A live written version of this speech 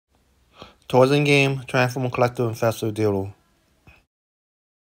Toys in Game, Transformer Collector, and Festive Dealer.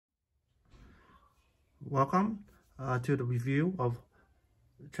 Welcome to the review of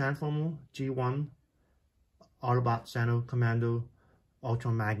Transformer G1 Autobot Center Commando Ultra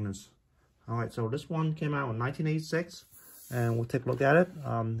Magnus. Alright, so this one came out in 1986, and we'll take a look at it.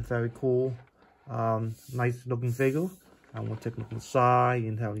 Very cool, nice looking figure. And we'll take a look inside.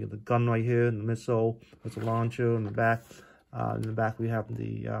 You can have the gun right here, the missile, with the launcher in the back. In the back we have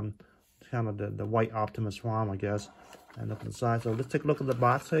the kind of the white Optimus Prime, I guess. And look inside. So let's take a look at the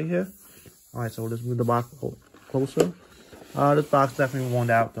box right here. Alright, so let's move the box closer. This box definitely worn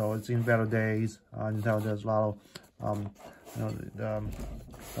out though. It's seen better days. You can tell there's a lot of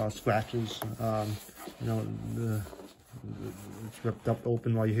scratches. It's ripped up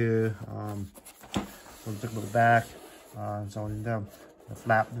open right here. So let's take a look at the back. So you can the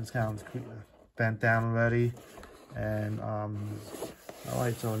flap is kind of bent down already. And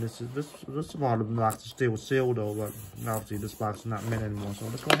alright, so this part of the box is still sealed though, but obviously this box is not meant anymore. So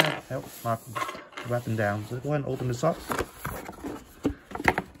let's go ahead and help wrapping down. So let's go ahead and open this up.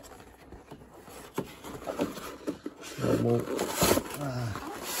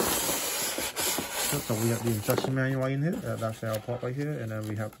 So we have the instruction manual right in here. That's our part right here, and then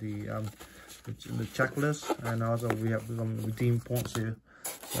we have the checklist, and also we have some redeem points here.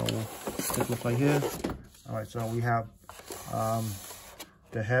 So take a look right here. All right, so we have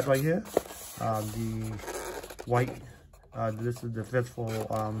the head right here, the white. This is the fifth for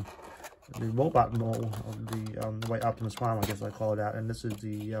the robot mode of the white Optimus Prime, I guess I call it that. And this is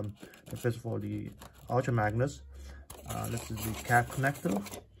the fifth for the Ultra Magnus. This is the cap connector,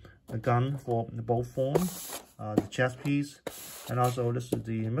 the gun for both forms, the chest piece, and also this is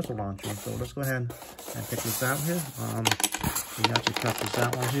the missile launcher. So let's go ahead and take this out here. We can actually cut this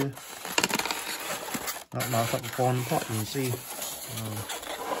out right here. Not a lot of stuff falling apart, you can see.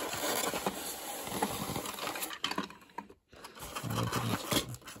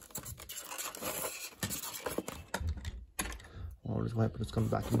 Let's go ahead and put this coming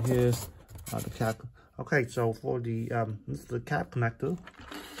back in here. The cap. Okay, so for the this is the cap connector.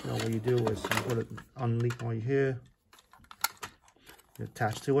 So what you do is you put it underneath right here. You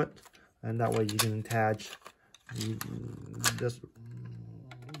attach to it, and that way you can attach this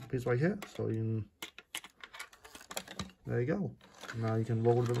piece right here. So you can, there you go. Now you can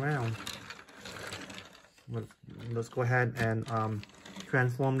roll it around. Let's go ahead and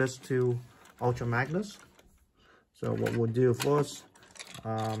transform this to Ultra Magnus. So what we'll do first,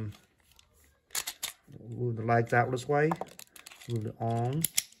 move the legs out this way, move the arm.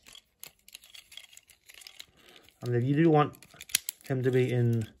 And if you do want him to be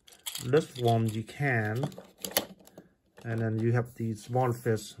in this form, you can. And then you have the small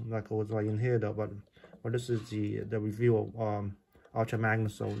fist that goes right in here though, but this is the review of Ultra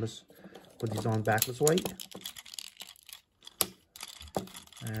Magnus. So let's put these on back this way.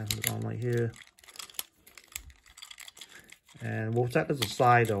 And put it on right here. And we'll set this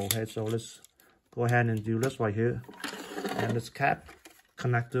aside though, okay? So let's go ahead and do this right here. And this cap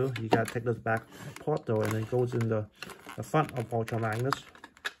connector, you gotta take this back apart though, and it goes in the front of Ultra Magnus.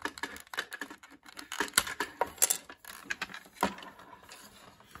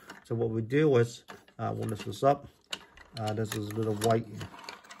 So what we do is, we'll lift this up. This is a little white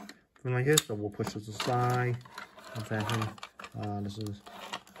thing right here, so we'll push this aside. We'll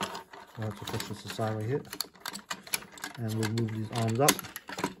have to push this aside right here. And we'll move these arms up.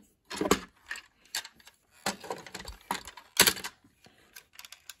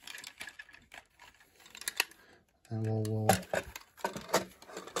 And we'll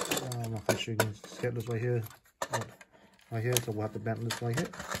I'm not sure you can get this right here. Right here, so we'll have to bend this right here.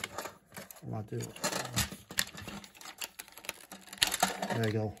 I'll do it. There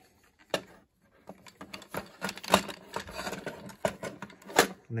you go.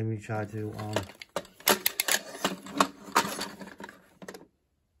 Let me try to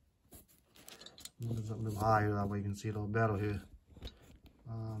move this up a little higher, that way you can see a little better here.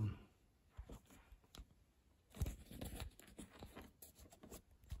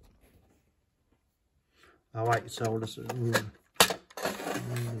 Alright, so let's move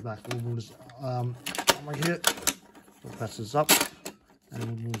back. We'll move this right here. We'll press this up and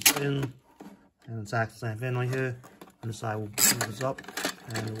we'll move this in, and it's actually the same thing right here. On this side we'll move this up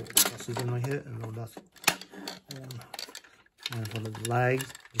and we'll press this in right here, and we'll just and for the legs,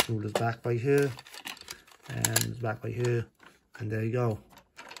 just move this back right here, and this back right here, and there you go.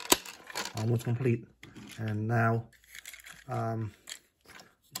 Almost complete. And now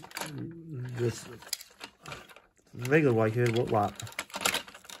this regular right here will lock.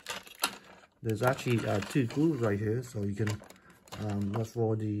 There's actually two screws right here, so you can That's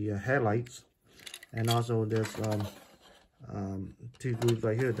for the headlights, and also there's 2 grooves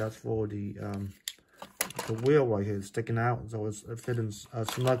right here. That's for the wheel right here sticking out, so it fits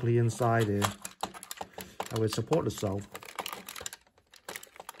snugly inside there. That will support itself.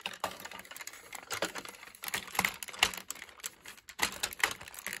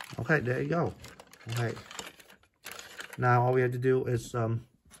 Okay, there you go. Okay, now all we have to do is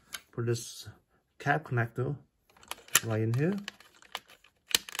put this cap connector right in here.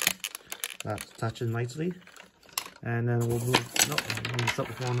 That's touching nicely, and then we'll move. No, we'll shut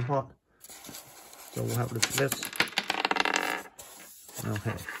the phone apart. So we'll have this.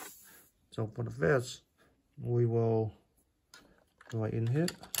 Okay, so for the fist, we will go right in here,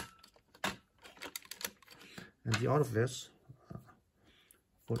 and the other fist,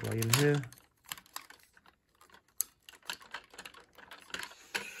 put right in here,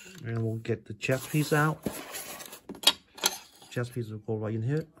 and we'll get the chest piece out. The chest piece will go right in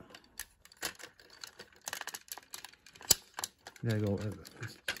here. There you go,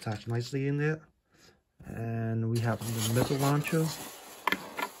 it's attached nicely in there. And we have the missile launcher.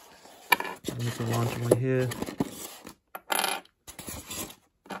 The missile launcher right here.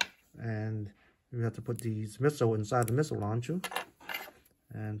 And we have to put these missiles inside the missile launcher.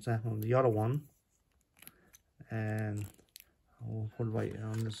 And same on the other one. And we'll put it right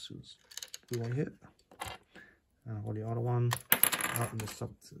on this screw right here. And for the other one,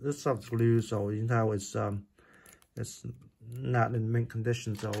 this stuff's glue, so you can tell it's not in mint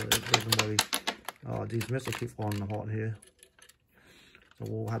condition, so it doesn't really. These missiles keep falling apart here, so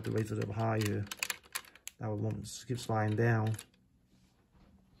we'll have to raise it up high here. That won't keep sliding down.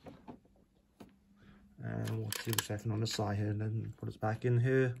 And we'll do the second on this side here, and then put it back in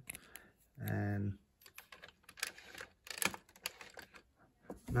here. And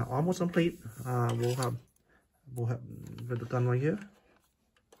now almost complete. We'll have the gun right here.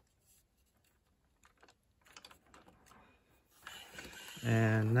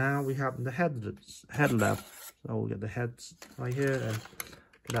 And now we have the head left. So we'll get the heads right here and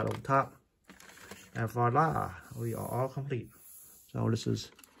put that over top. And voila, we are all complete. So this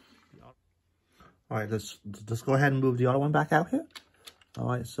is, all right, let's go ahead and move the other one back out here. All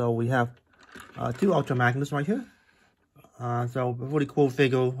right, so we have 2 Ultra Magnus right here. So a really cool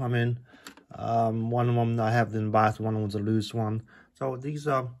figure. I mean, one of them I have in the box, one of them was a loose one. So these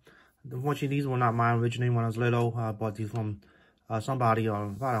unfortunately, these were not mine originally when I was little. I bought these from somebody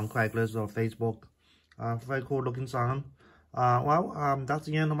on Craigslist or Facebook. Very cool looking sign. That's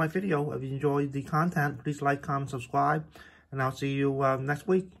the end of my video. If you enjoyed the content, please like, comment, subscribe, and I'll see you next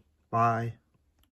week. Bye.